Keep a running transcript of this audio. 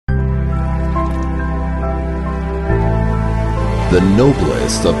The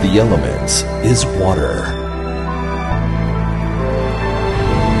noblest of the elements is water.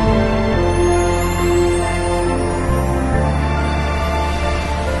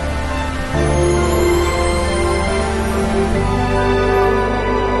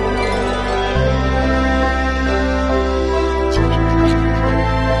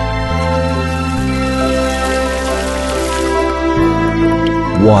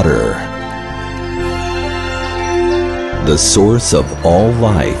 Water, the source of all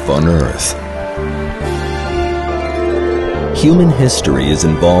life on Earth. Human history is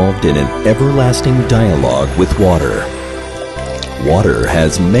involved in an everlasting dialogue with water. Water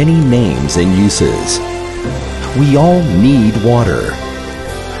has many names and uses. We all need water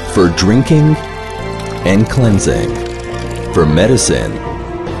for drinking and cleansing, for medicine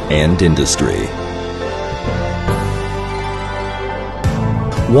and industry.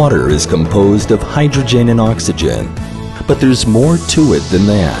 Water is composed of hydrogen and oxygen, but there's more to it than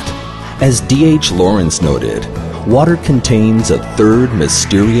that. As D.H. Lawrence noted, water contains a third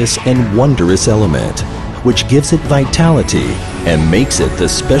mysterious and wondrous element, which gives it vitality and makes it the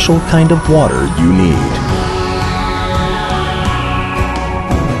special kind of water you need.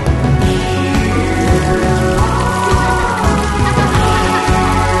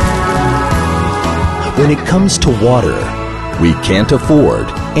 When it comes to water, we can't afford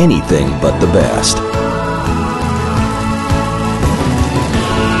anything but the best.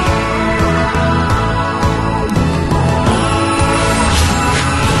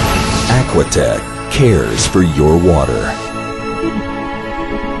 Aquatech cares for your water.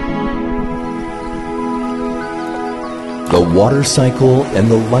 The water cycle and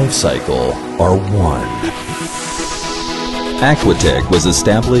the life cycle are one. Aquatech was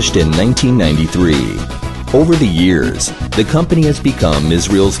established in 1993. Over the years, the company has become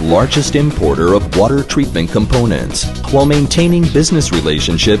Israel's largest importer of water treatment components, while maintaining business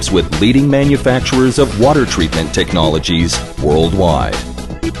relationships with leading manufacturers of water treatment technologies worldwide.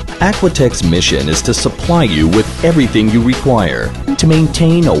 Aquatech's mission is to supply you with everything you require to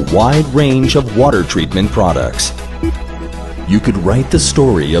maintain a wide range of water treatment products. You could write the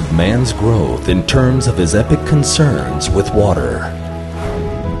story of man's growth in terms of his epic concerns with water.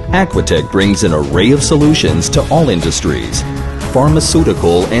 Aquatech brings an array of solutions to all industries: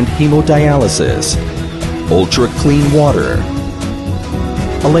 pharmaceutical and hemodialysis, ultra-clean water,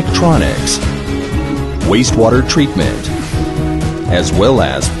 electronics, wastewater treatment, as well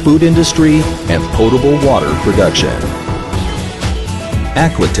as food industry and potable water production.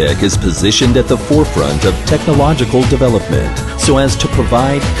 Aquatech is positioned at the forefront of technological development so as to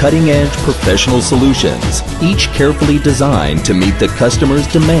provide cutting-edge professional solutions, each carefully designed to meet the customer's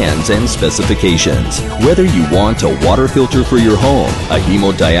demands and specifications. Whether you want a water filter for your home, a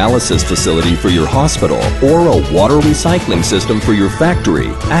hemodialysis facility for your hospital, or a water recycling system for your factory,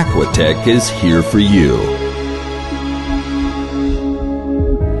 Aquatech is here for you.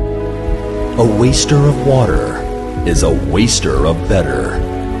 A waster of water is a waster of better.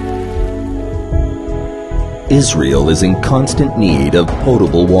 Israel is in constant need of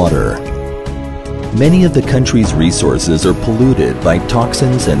potable water. Many of the country's resources are polluted by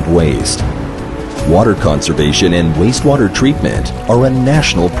toxins and waste. Water conservation and wastewater treatment are a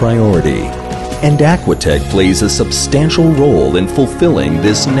national priority, and Aquatech plays a substantial role in fulfilling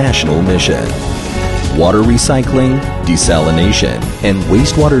this national mission. Water recycling, desalination, and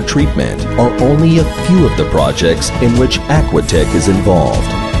wastewater treatment are only a few of the projects in which Aquatech is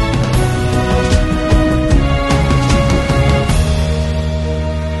involved.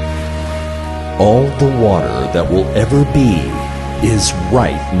 All the water that will ever be is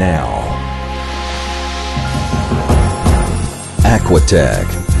right now. Aquatech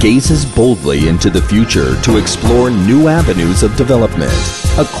gazes boldly into the future to explore new avenues of development,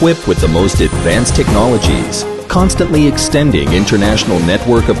 equipped with the most advanced technologies, constantly extending international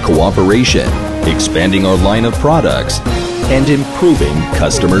network of cooperation, expanding our line of products, and improving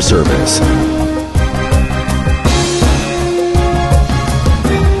customer service.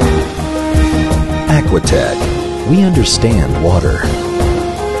 Aquatech, we understand water.